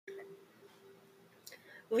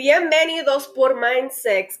Bienvenidos por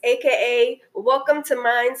Mindsex, aka welcome to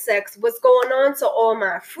Mindsex. What's going on to all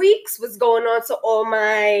my freaks? What's going on to all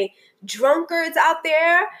my drunkards out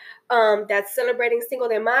there that's celebrating Cinco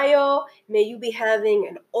de Mayo? May you be having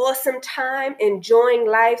an awesome time, enjoying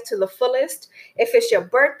life to the fullest. If it's your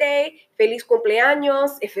birthday, feliz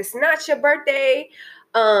cumpleaños. If it's not your birthday,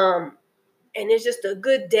 and it's just a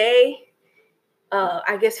good day,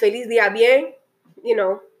 I guess feliz día bien,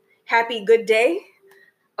 happy good day.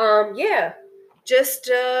 Over here,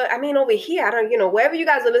 wherever you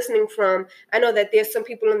guys are listening from, I know that there's some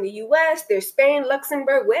people in the US, there's Spain,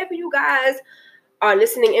 Luxembourg, wherever you guys are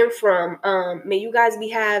listening in from. May you guys be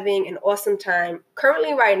having an awesome time.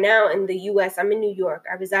 Currently, right now in the US, I'm in New York.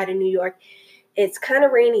 I reside in New York. It's kind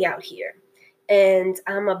of rainy out here. And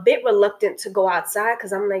I'm a bit reluctant to go outside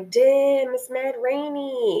because I'm like, damn, it's mad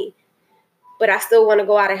rainy. But I still want to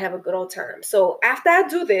go out and have a good old time. So after I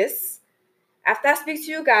do this, after I speak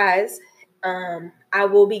to you guys, I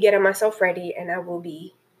will be getting myself ready and I will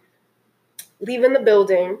be leaving the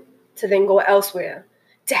building to then go elsewhere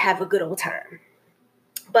to have a good old time.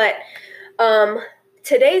 But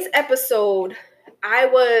today's episode, I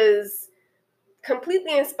was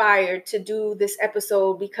completely inspired to do this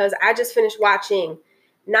episode because I just finished watching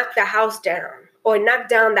Knock the House Down, or Knock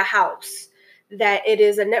Down the House. That it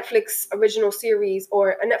is a Netflix original series,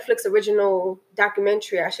 or a Netflix original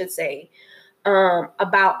documentary, I should say,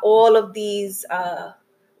 about all of these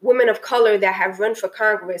women of color that have run for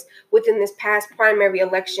Congress within this past primary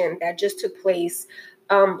election that just took place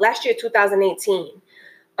last year, 2018.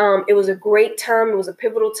 It was a great time. It was a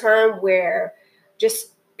pivotal time where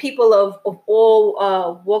just people of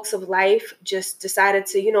all walks of life just decided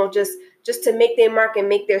to, just to make their mark and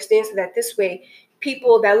make their stand, so that this way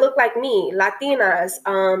people that look like me, Latinas,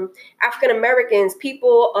 African Americans,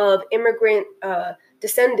 people of immigrant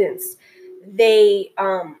descendants, they,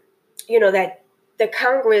 that the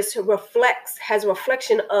Congress has a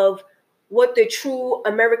reflection of what the true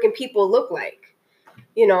American people look like,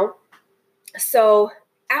 So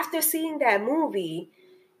after seeing that movie,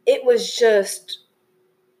 it was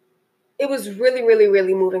really, really,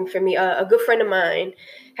 really moving for me. A good friend of mine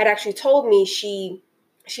had actually told me she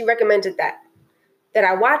recommended that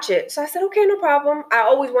I watch it. So I said, okay, no problem. I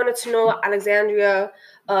always wanted to know Alexandria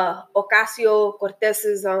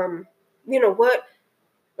Ocasio-Cortez's, what,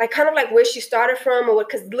 like kind of like where she started from, or what,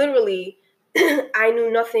 because literally I knew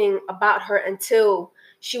nothing about her until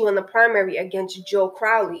she won the primary against Joe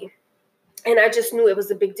Crowley. And I just knew it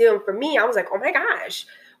was a big deal. And for me, I was like, oh my gosh,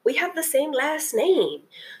 we have the same last name.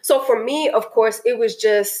 So for me, of course, it was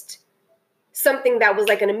just something that was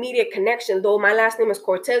like an immediate connection. Though my last name is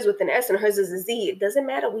Cortez with an S and hers is a Z, it doesn't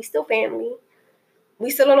matter. We still family.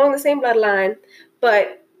 We still along the same bloodline.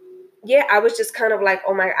 But yeah, I was just kind of like,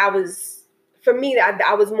 I was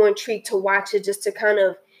more intrigued to watch it, just to kind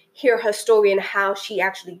of hear her story and how she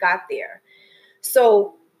actually got there.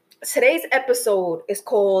 So today's episode is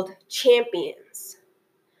called Champions.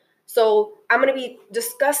 So I'm going to be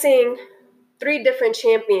discussing 3 different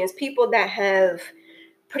champions, people that have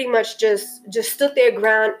pretty much just stood their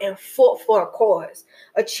ground and fought for a cause.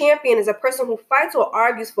 A champion is a person who fights or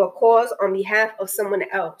argues for a cause on behalf of someone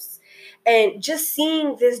else. And just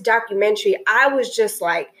seeing this documentary, I was just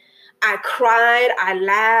like, I cried, I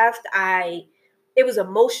laughed, it was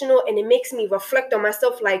emotional, and it makes me reflect on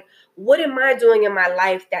myself, like, what am I doing in my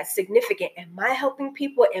life that's significant? Am I helping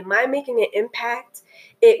people? Am I making an impact?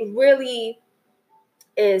 It really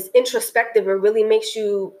is introspective. It really makes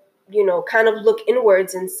you, kind of look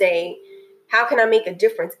inwards and say, how can I make a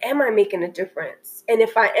difference? Am I making a difference? And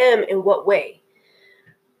if I am, in what way?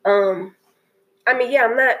 I'm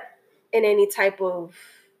not in any type of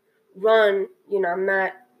run, I'm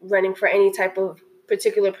not running for any type of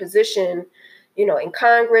particular position, in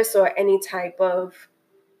Congress or any type of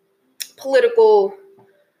political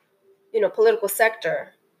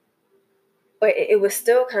sector. But it was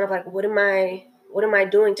still kind of like, what am I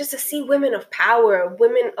doing? Just to see women of power,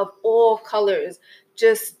 women of all colors,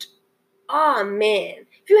 just, oh man.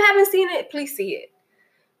 If you haven't seen it, please see it.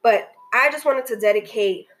 But I just wanted to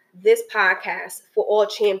dedicate this podcast for all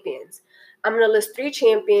champions. I'm going to list 3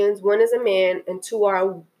 champions. 1 is a man and 2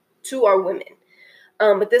 are women.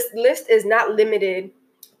 But this list is not limited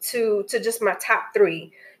to just my top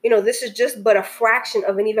 3. This is just but a fraction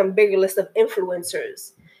of an even bigger list of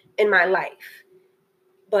influencers in my life.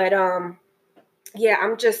 But yeah,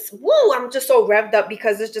 I'm just so revved up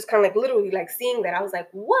because it's just kind of like literally like seeing that. I was like,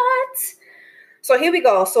 what? So here we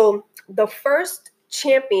go. So the first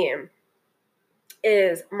champion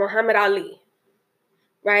is Muhammad Ali,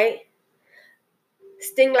 right?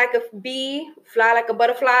 Sting like a bee, fly like a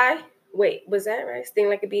butterfly. Wait, was that right? Sting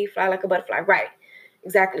like a bee, fly like a butterfly. Right.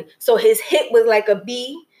 Exactly. So his hit was like a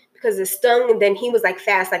bee because it stung, and then he was like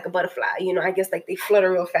fast like a butterfly. I guess like they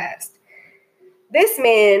flutter real fast. This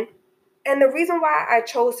man, and the reason why I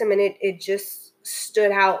chose him and it just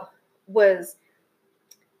stood out was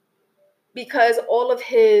because all of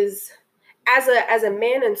his, as a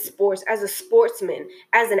man in sports, as a sportsman,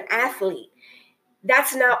 as an athlete,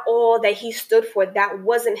 that's not all that he stood for. That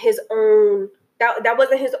wasn't his own, that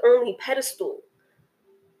wasn't his only pedestal.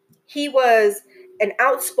 He was an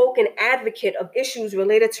outspoken advocate of issues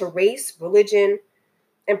related to race, religion,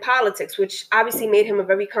 and politics, which obviously made him a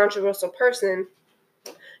very controversial person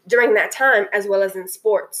during that time, as well as in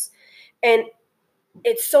sports. And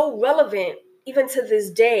it's so relevant even to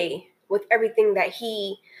this day with everything that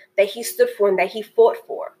he stood for and that he fought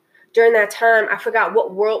for. During that time, I forgot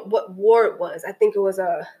what war it was. I think it was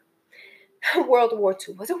a World War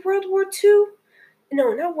II. Was it World War II?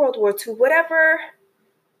 No, not World War II. Whatever.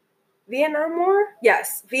 Vietnam War?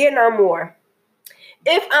 Yes, Vietnam War.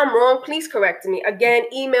 If I'm wrong, please correct me. Again,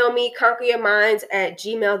 email me,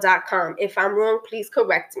 conqueryourminds@gmail.com. If I'm wrong, please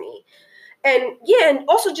correct me. And yeah, and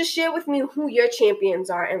also just share with me who your champions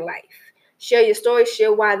are in life. Share your story,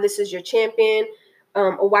 share why this is your champion,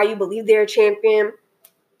 or why you believe they're a champion,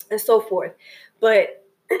 and so forth. But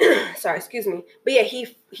sorry, excuse me. But yeah,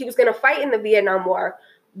 he was gonna fight in the Vietnam War,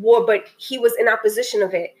 but he was in opposition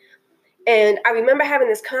of it. And I remember having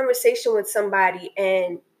this conversation with somebody,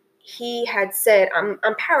 and he had said, I'm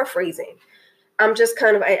paraphrasing. I'm just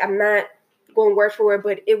I'm not going word for word,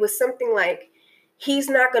 but it was something like, he's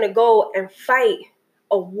not going to go and fight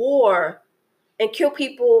a war and kill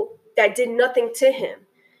people that did nothing to him.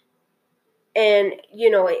 And, and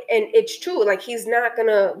it's true. Like, he's not going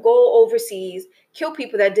to go overseas, kill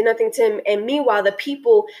people that did nothing to him. And meanwhile, the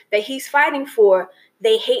people that he's fighting for,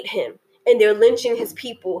 they hate him and they're lynching his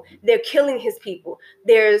people. They're killing his people.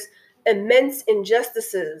 There's immense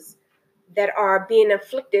injustices that are being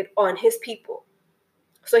inflicted on his people.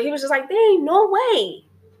 So he was just like, there ain't no way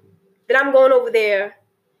that I'm going over there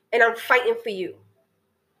and I'm fighting for you.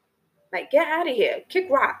 Like, get out of here. Kick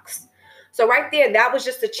rocks. So right there, that was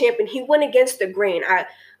just a champion. He went against the grain.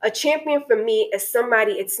 A champion for me is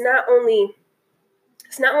somebody, it's not only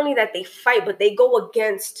that they fight, but they go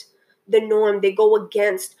against the norm. They go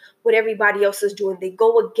against what everybody else is doing. They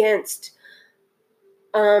go against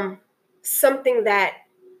something that,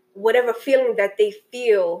 whatever feeling that they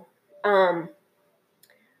feel,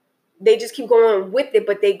 they just keep going with it,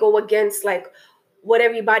 but they go against like what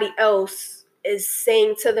everybody else is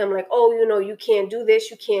saying to them, like, oh, you can't do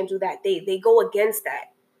this, you can't do that. They go against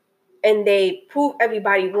that and they prove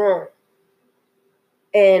everybody wrong.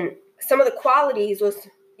 And some of the qualities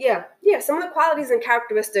some of the qualities and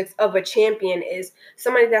characteristics of a champion is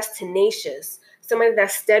somebody that's tenacious, somebody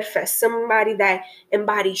that's steadfast, somebody that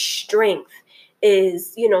embodies strength,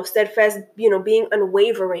 is, steadfast, being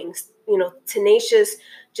unwavering, tenacious,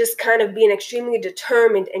 just kind of being extremely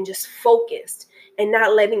determined and just focused and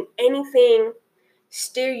not letting anything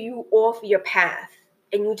steer you off your path,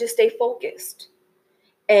 and you just stay focused.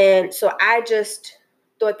 And so I just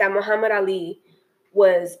thought that Muhammad Ali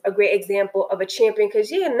was a great example of a champion,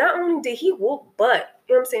 because not only did he whoop butt,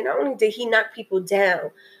 not only did he knock people down,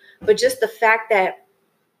 but just the fact that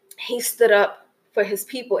he stood up for his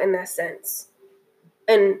people in that sense.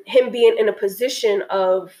 And him being in a position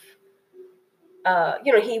of,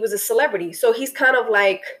 he was a celebrity. So he's kind of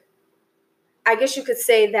like, I guess you could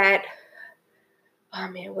say that, oh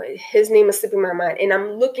man, his name is slipping my mind. And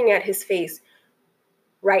I'm looking at his face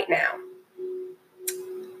right now.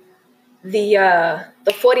 The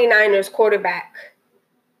 49ers quarterback,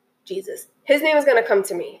 Jesus. His name is going to come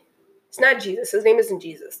to me. It's not Jesus. His name isn't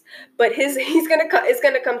Jesus. But it's going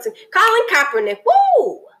to come to Colin Kaepernick.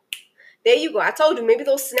 Woo! There you go. I told you, maybe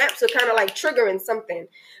those snaps are kind of like triggering something.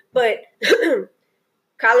 But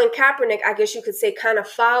Colin Kaepernick, I guess you could say, kind of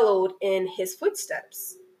followed in his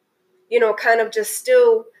footsteps. Kind of just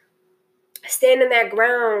still standing that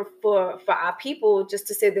ground for our people, just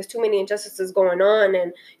to say there's too many injustices going on,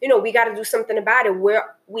 and we got to do something about it.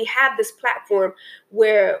 Where we have this platform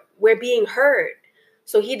where we're being heard.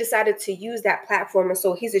 So he decided to use that platform, and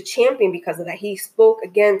so he's a champion because of that. He spoke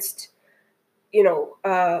against,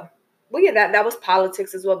 that was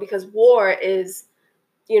politics as well, because war is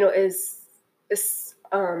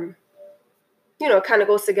kind of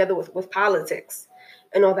goes together with politics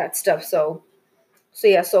and all that stuff. So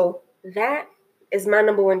that is my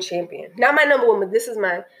number one champion. Not my number one, but this is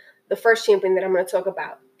the first champion that I'm going to talk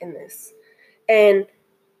about in this. And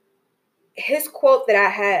his quote that I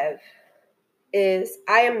have is,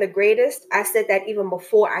 "I am the greatest. I said that even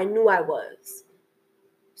before I knew I was."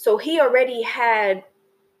 So he already had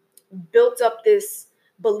built up this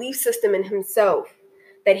belief system in himself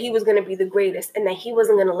that he was going to be the greatest and that he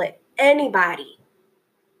wasn't going to let anybody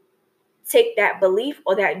take that belief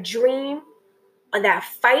or that dream or that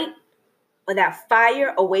fight or that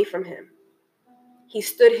fire away from him. He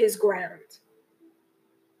stood his ground.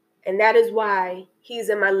 And that is why he's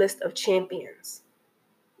in my list of champions.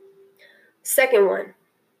 Second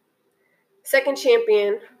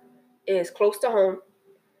champion is close to home.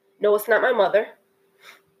 No, it's not my mother.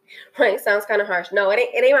 Right? Sounds kind of harsh. No, it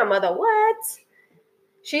ain't my mother. What?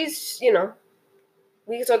 She's, we can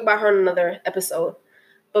talk about her in another episode.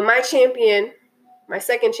 But my second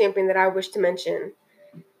champion that I wish to mention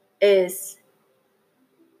is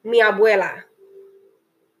mi abuela,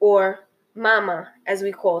 or mama, as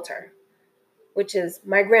we called her, which is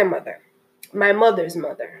my grandmother, my mother's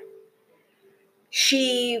mother.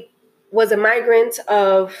 She was a migrant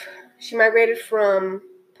she migrated from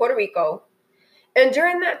Puerto Rico. And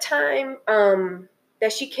during that time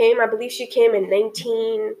that she came, I believe she came in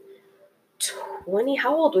 1920.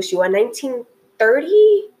 How old was she?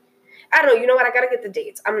 1930? I don't know. You know what? I got to get the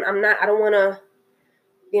dates. I don't want to,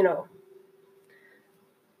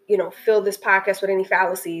 fill this podcast with any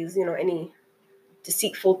fallacies, any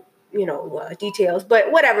deceitful, details.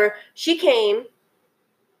 But whatever. She came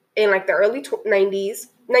in like the early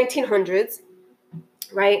 1900s,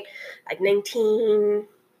 right? Like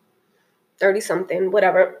 1930 something,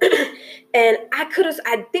 whatever. And I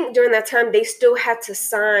think during that time they still had to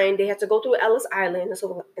go through Ellis Island and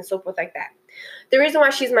so forth like that. The reason why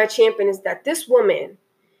she's my champion is that this woman,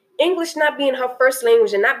 English not being her first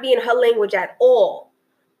language and not being her language at all,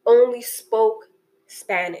 only spoke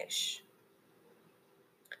Spanish.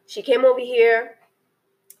 She came over here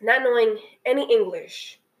not knowing any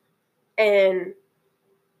English, and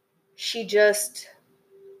she just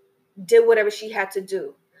did whatever she had to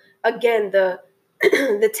do. Again, the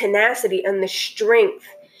tenacity and the strength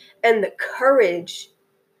and the courage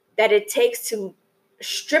that it takes to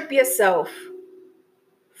strip yourself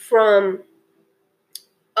from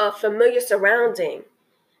a familiar surrounding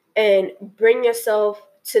and bring yourself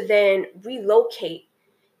to then relocate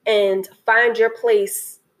and find your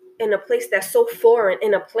place in a place that's so foreign,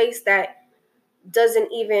 in a place that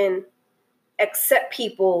doesn't even accept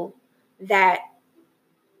people that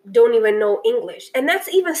don't even know English. And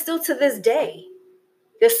that's even still to this day.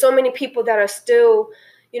 There's so many people that are still,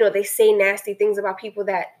 they say nasty things about people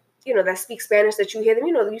that, that speak Spanish, that you hear them,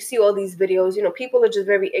 you see all these videos, people are just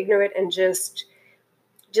very ignorant and just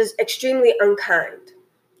extremely unkind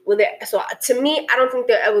with it. So to me, I don't think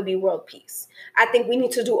there'll ever be world peace. I think we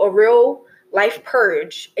need to do a real life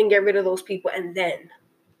purge and get rid of those people, and then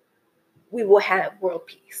we will have world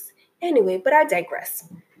peace. Anyway, but I digress.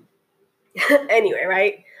 Anyway,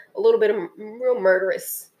 right? A little bit of real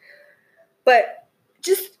murderous. But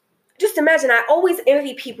just imagine, I always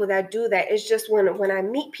envy people that do that. It's just when I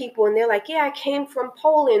meet people and they're like, yeah, I came from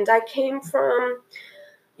Poland. I came from,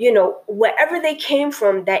 wherever they came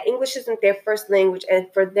from, that English isn't their first language.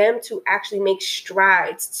 And for them to actually make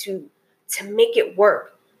strides to make it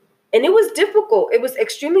work. And it was difficult. It was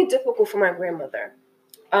extremely difficult for my grandmother.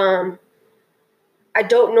 I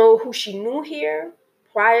don't know who she knew here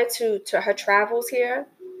prior to her travels here,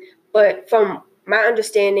 but from my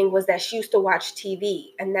understanding was that she used to watch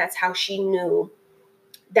TV, and that's how she knew.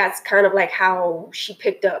 That's kind of like how she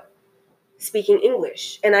picked up speaking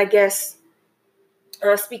English. And I guess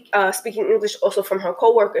speaking English also from her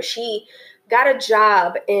coworker. She got a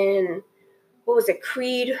job in, what was it,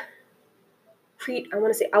 Creed, I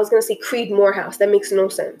was going to say Creed Morehouse. That makes no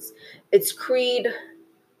sense. It's Creed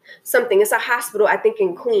something. It's a hospital, I think,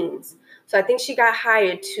 in Queens. So I think she got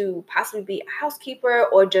hired to possibly be a housekeeper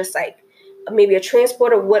or just like maybe a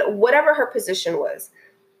transporter, whatever her position was.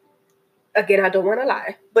 Again, I don't want to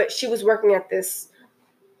lie, but she was working at this,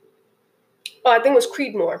 I think it was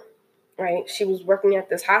Creedmoor, right? She was working at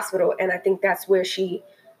this hospital, and I think that's where she,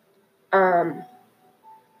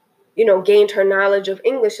 gained her knowledge of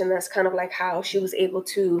English, and that's kind of like how she was able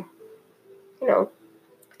to,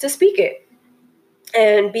 to speak it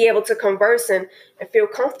and be able to converse and feel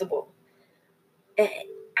comfortable. And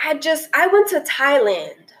I went to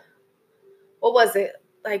Thailand. What was it?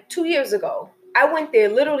 Like 2 years ago. I went there.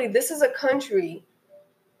 Literally, this is a country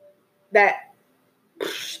that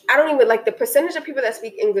I don't even, like, the percentage of people that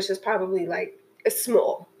speak English is probably like, it's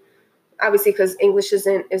small. Obviously, because English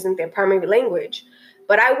isn't their primary language.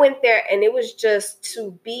 But I went there, and it was just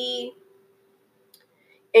to be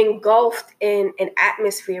engulfed in an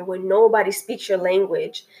atmosphere where nobody speaks your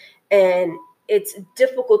language, and it's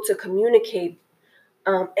difficult to communicate.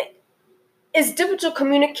 It's difficult to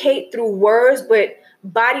communicate through words, but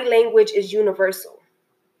body language is universal.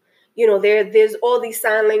 There's all these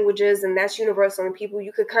sign languages, and that's universal, and people,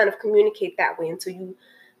 you could kind of communicate that way until you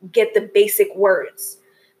get the basic words.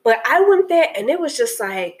 But I went there and it was just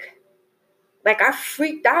like I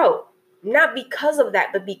freaked out, not because of that,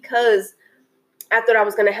 but because I thought I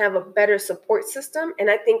was going to have a better support system. And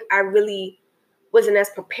I think I really wasn't as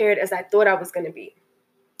prepared as I thought I was going to be.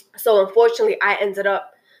 So unfortunately, I ended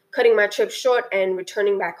up cutting my trip short and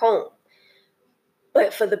returning back home.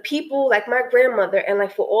 But for the people like my grandmother and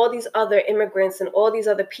like for all these other immigrants and all these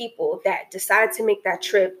other people that decide to make that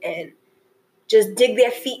trip and just dig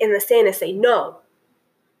their feet in the sand and say, no,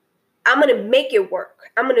 I'm going to make it work.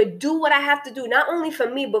 I'm going to do what I have to do, not only for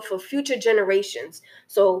me, but for future generations.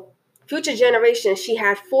 So future generations, she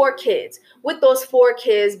had 4 kids. With those 4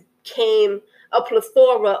 kids came a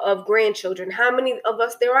plethora of grandchildren. How many of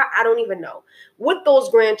us there are, I don't even know. With those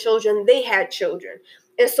grandchildren, they had children,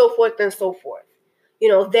 and so forth and so forth.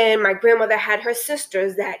 Then my grandmother had her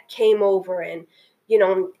sisters that came over, and,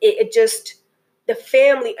 it just, the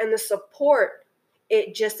family and the support,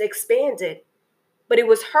 it just expanded. But it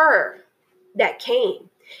was her that came.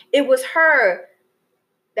 It was her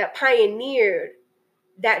that pioneered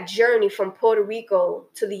that journey from Puerto Rico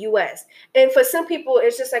to the US. And for some people,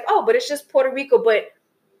 it's just like, oh, but it's just Puerto Rico. But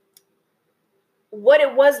what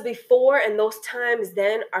it was before and those times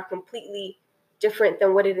then are completely different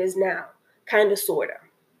than what it is now, kind of, sort of.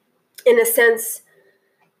 In a sense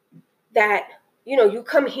that, you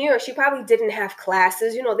come here, she probably didn't have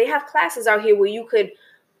classes. They have classes out here where you could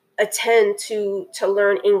attend to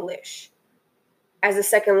learn English as a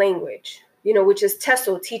second language, which is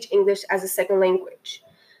TESOL, Teach English as a Second Language.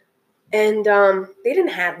 And they didn't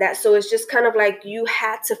have that. So it's just kind of like you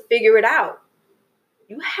had to figure it out.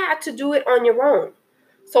 You had to do it on your own.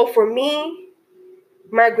 So for me,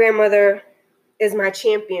 my grandmother is my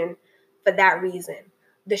champion for that reason.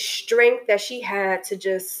 The strength that she had to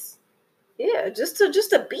just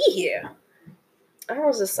to be here. I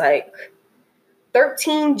was just like,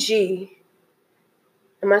 13G.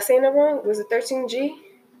 Am I saying that wrong? Was it 13G?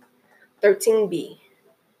 13B.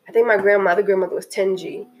 I think my grandmother was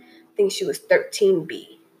 10G. I think she was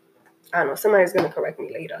 13B. I don't know. Somebody's going to correct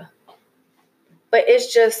me later. But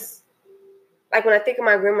it's just, like, when I think of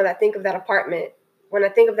my grandmother, I think of that apartment. When I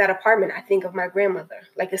think of that apartment, I think of my grandmother.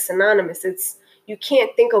 Like, it's synonymous. You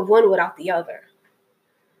can't think of one without the other.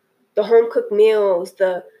 The home-cooked meals,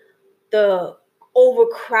 the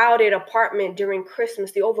overcrowded apartment during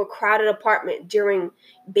Christmas, the overcrowded apartment during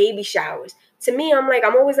baby showers. To me, I'm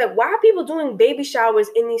always like, why are people doing baby showers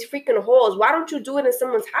in these freaking halls? Why don't you do it in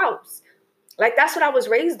someone's house? Like, that's what I was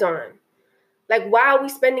raised on. Like, why are we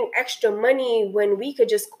spending extra money when we could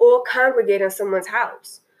just all congregate in someone's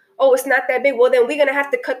house? Oh, it's not that big. Well, then we're going to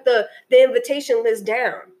have to cut the invitation list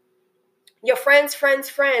down. Your friend's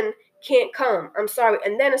friend can't come. I'm sorry.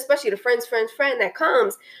 And then especially the friend that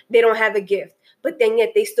comes, they don't have a gift. But then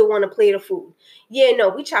yet they still want to plate of food. Yeah, no,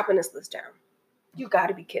 we chopping this list down. You got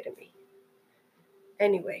to be kidding me.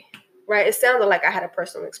 Anyway, right? It sounded like I had a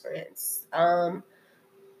personal experience. No,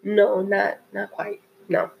 not quite.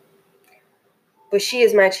 No. But she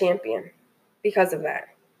is my champion because of that.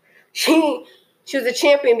 She was a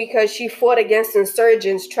champion because she fought against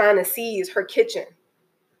insurgents trying to seize her kitchen.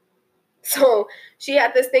 So she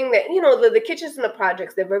had this thing that, the kitchens in the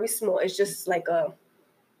projects, they're very small. It's just like a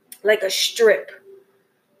strip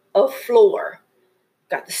of floor.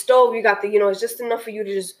 Got the stove, you got the, it's just enough for you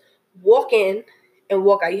to just walk in and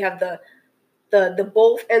walk out. You have the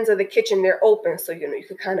both ends of the kitchen, they're open. So, you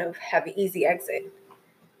could kind of have an easy exit.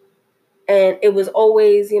 And it was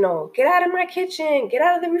always, get out of my kitchen, get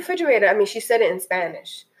out of the refrigerator. I mean, she said it in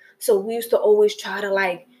Spanish. So we used to always try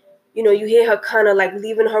to you hear her kind of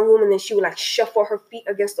leaving her room, and then she would shuffle her feet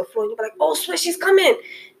against the floor. And you'd be like, oh, Swiss, she's coming.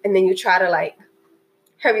 And then you try to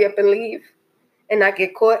hurry up and leave and not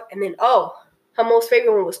get caught. And then, her most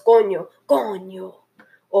favorite one was coño,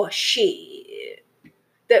 or shit.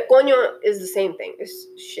 The coño is the same thing. It's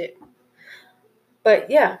shit. But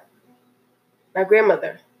yeah, my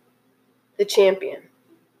grandmother, the champion.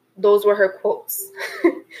 Those were her quotes.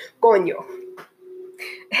 Coño.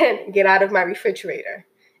 And get out of my refrigerator.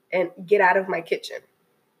 And get out of my kitchen.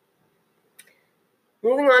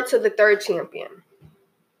 Moving on to the third champion.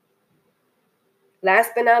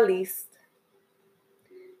 Last but not least,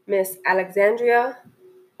 Miss Alexandria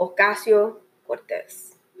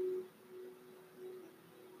Ocasio-Cortez.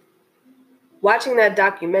 Watching that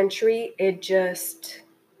documentary, it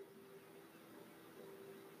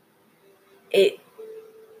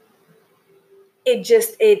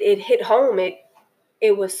hit home.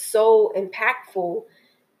 It was so impactful,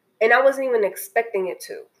 and I wasn't even expecting it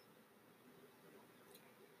to.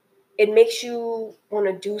 it makes you want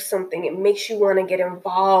to do something. It makes you want to get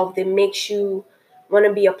involved. It makes you want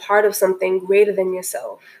to be a part of something greater than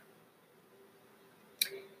yourself.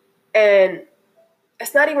 And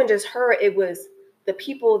it's not even just her. It was the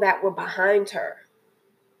people that were behind her.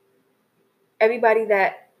 Everybody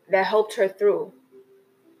that helped her through.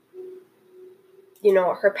 You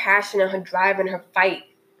know, her passion and her drive and her fight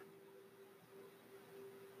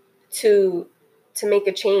to make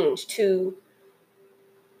a change, to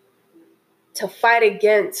fight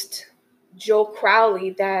against Joe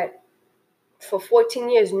Crowley, that for 14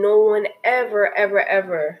 years no one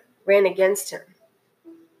ever ran against him.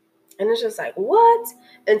 And it's just like, what?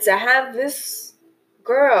 And to have this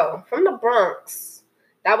girl from the Bronx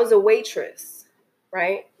that was a waitress,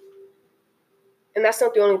 right? And that's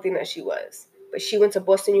not the only thing that she was. But she went to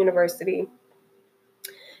Boston University,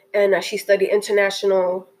 and she studied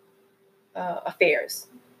international affairs.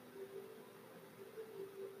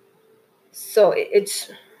 So it's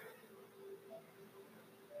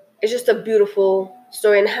just a beautiful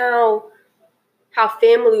story, and how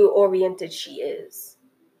family oriented she is,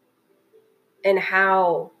 and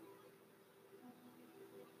how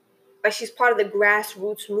like she's part of the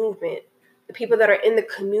grassroots movement, the people that are in the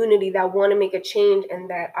community that want to make a change, and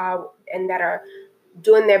that are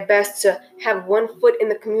doing their best to have one foot in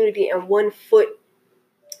the community and one foot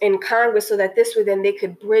in Congress, so that this way then they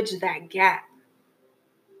could bridge that gap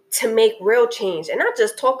to make real change, and not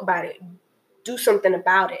just talk about it, do something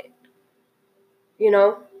about it. You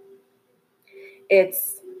know, it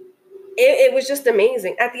was just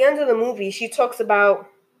amazing. At the end of the movie, she talks about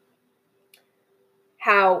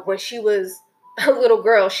how when she was a little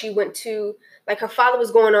girl, she went to, like, her father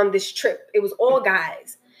was going on this trip. It was all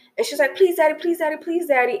guys. And she's like, please, daddy, please, daddy, please,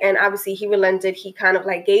 daddy. And obviously he relented. He kind of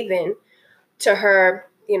like gave in to her,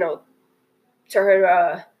 you know, to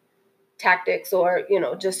her tactics, or, you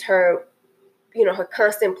know, just her, you know, her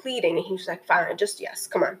constant pleading. And he was like, fine, just yes,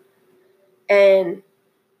 come on. And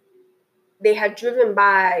they had driven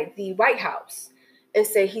by the White House, and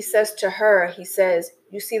he says to her, he says,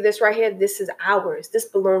 you see this right here? This is ours. This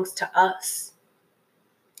belongs to us.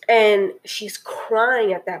 And she's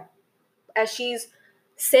crying at that. As she's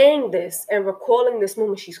saying this and recalling this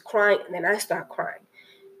moment, she's crying. And then I start crying,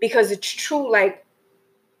 because it's true. Like,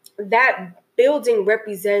 that building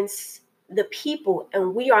represents the people,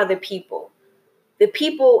 and we are the people. The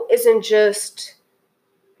people isn't just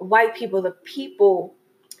white people. The people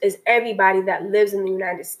is everybody that lives in the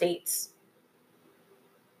United States.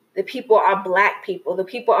 The people are Black people. The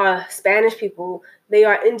people are Spanish people. They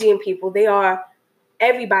are Indian people. They are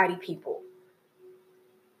everybody people.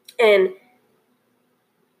 And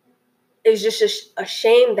it's just a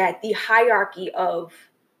shame that the hierarchy of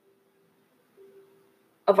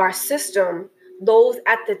our system, those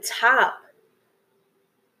at the top,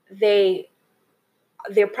 their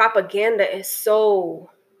propaganda is so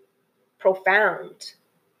profound,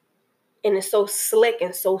 and it's so slick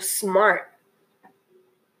and so smart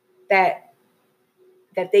that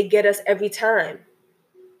they get us every time.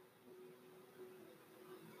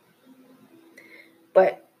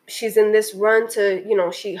 But she's in this run to, you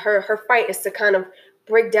know, her fight is to kind of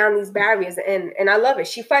break down these barriers, and I love it.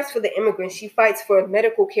 She fights for the immigrants. She fights for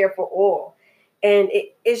medical care for all, and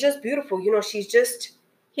it's just beautiful. You know, she's just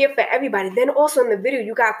here for everybody. Then also in the video,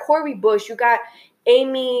 you got Cori Bush, you got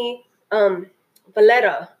Amy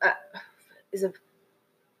Valletta. Is it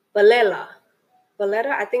Valletta? Valletta?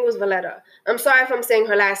 I think it was Valletta. I'm sorry if I'm saying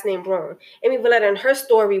her last name wrong. Amy Valletta, and her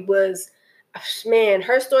story was, man,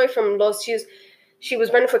 her story from she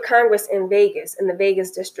was running for Congress in Vegas, in the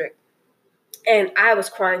Vegas district. And I was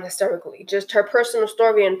crying hysterically. Just her personal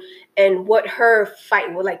story, and what her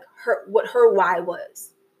fight was, like what her why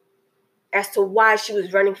was, as to why she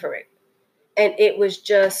was running for it. And it was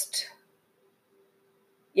just,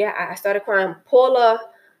 yeah, I started crying. Paula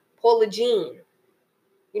Jean,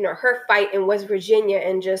 you know, her fight in West Virginia,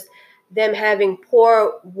 and just them having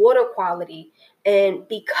poor water quality. And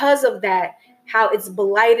because of that, how it's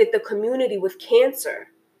blighted the community with cancer.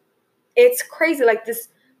 It's crazy. Like this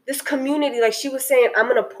community, like she was saying, I'm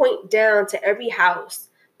going to point down to every house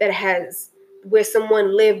that has, where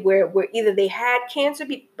someone lived, where either they had cancer,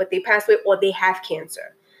 but they passed away, or they have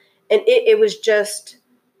cancer. And it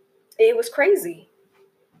was crazy.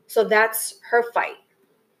 So that's her fight.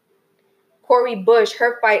 Cori Bush,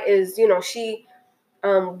 her fight is, you know, she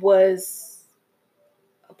was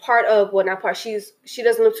a part of, well, not part, she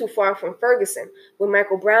doesn't live too far from Ferguson when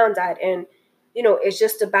Michael Brown died. And, you know, it's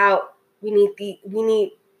just about, we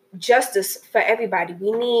need justice for everybody.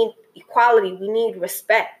 We need equality. We need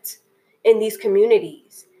respect in these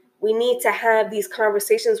communities. We need to have these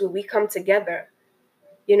conversations where we come together.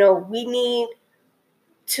 We need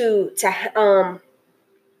to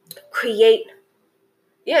create,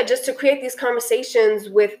 just to create these conversations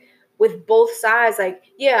with both sides. Like,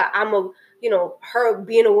 I'm a, her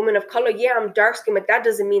being a woman of color, I'm dark skinned, but that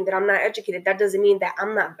doesn't mean that I'm not educated. That doesn't mean that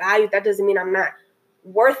I'm not valued. That doesn't mean I'm not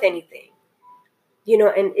worth anything.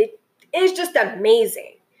 And it is just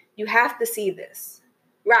amazing. You have to see this.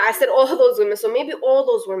 Right, I said all of those women, so maybe all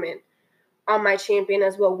those women are my champion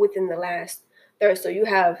as well within the last third. So you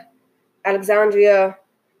have Alexandria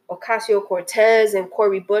Ocasio-Cortez and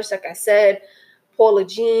Cori Bush, like I said, Paula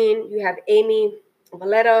Jean, you have Amy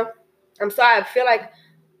Valletta. I'm sorry, I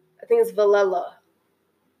think it's Vallela.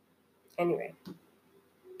 Anyway,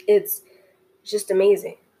 it's just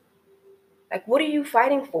amazing. Like, what are you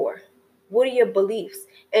fighting for? What are your beliefs?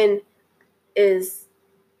 And is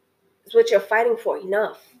what you're fighting for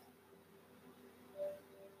enough?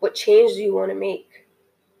 What change do you want to make?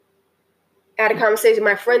 I had a conversation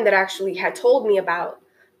with my friend that actually had told me about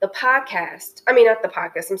the podcast. I mean, not the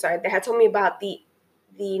podcast, I'm sorry. They had told me about the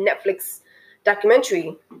Netflix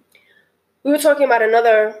documentary. We were talking about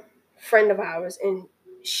another friend of ours, and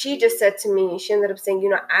she just said to me, she ended up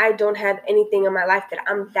saying, I don't have anything in my life that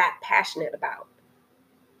I'm that passionate about.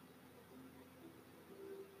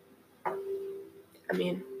 I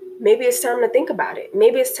mean, maybe it's time to think about it.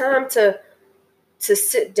 Maybe it's time to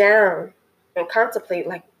sit down and contemplate,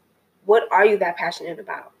 like, what are you that passionate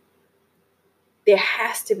about? There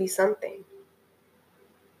has to be something.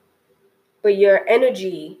 But your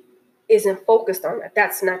energy isn't focused on that.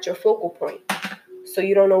 That's not your focal point. So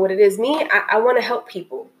you don't know what it is. Me, I want to help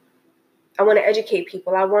people. I want to educate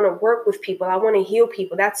people. I want to work with people. I want to heal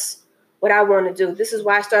people. That's what I want to do. This is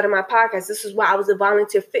why I started my podcast. This is why I was a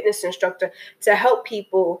volunteer fitness instructor, to help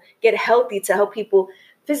people get healthy, to help people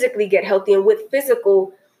physically get healthy. And with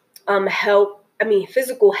physical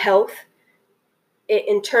physical health, it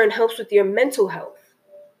in turn helps with your mental health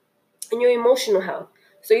and your emotional health.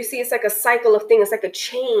 So you see, it's like a cycle of things. It's like a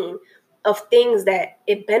chain of things that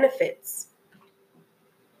it benefits.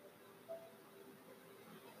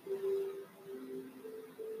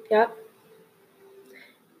 Yep.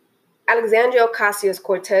 Alexandria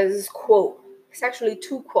Ocasio-Cortez's quote. It's actually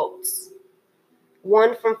two quotes.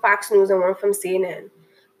 One from Fox News and one from CNN.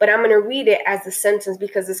 But I'm going to read it as a sentence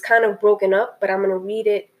because it's kind of broken up, but I'm going to read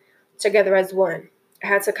it together as one. I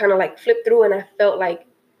had to kind of like flip through, and I felt like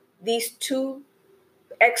these two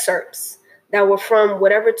excerpts that were from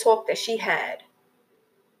whatever talk that she had,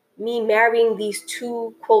 me marrying these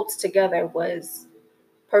two quotes together was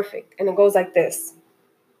perfect. And it goes like this.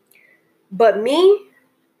 But me,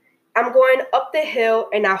 I'm going up the hill,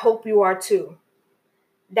 and I hope you are too.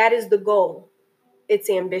 That is the goal. It's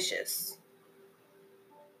ambitious.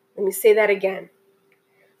 Let me say that again.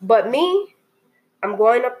 But me, I'm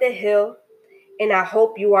going up the hill, and I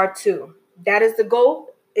hope you are too. That is the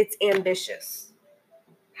goal. It's ambitious.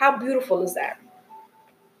 How beautiful is that?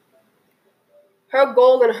 Her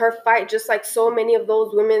goal and her fight, just like so many of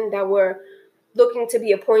those women that were looking to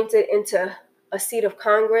be appointed into a seat of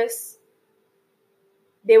Congress,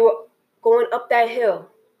 they were going up that hill.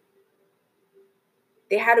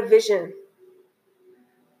 They had a vision.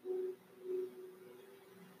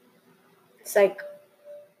 It's like,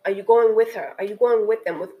 are you going with her? Are you going with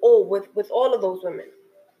them? With all of those women?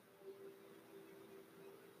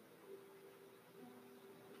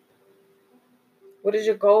 What is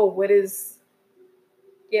your goal? What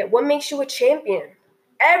makes you a champion?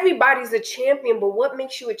 Everybody's a champion, but what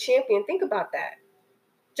makes you a champion? Think about that.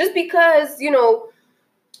 Just because,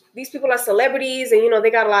 these people are celebrities and,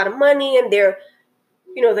 they got a lot of money and they're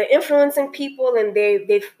influencing people, and they've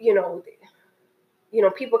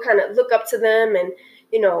people kind of look up to them, and,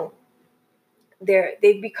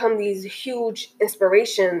 they've become these huge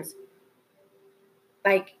inspirations.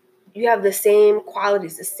 Like, you have the same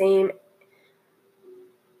qualities,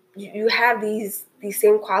 you have these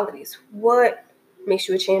same qualities. What makes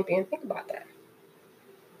you a champion? Think about that.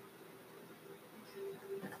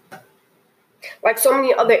 Like so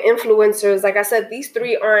many other influencers, like I said,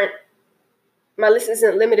 my list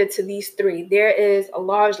isn't limited to these three. There is a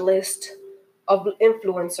large list of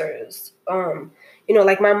influencers.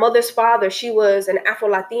 Like my mother's father, she was an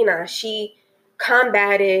Afro-Latina. She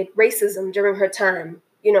combated racism during her time.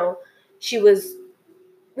 She was,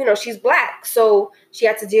 she's Black. So she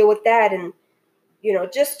had to deal with that. And,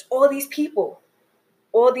 just all these people,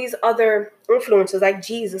 all these other influencers like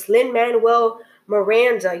Jesus, Lin-Manuel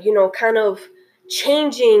Miranda, kind of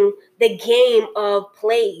changing the game of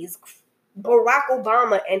plays. Barack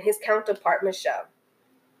Obama and his counterpart, Michelle.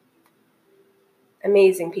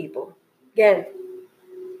 Amazing people. Again,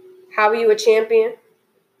 how are you a champion?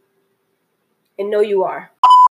 and know you are.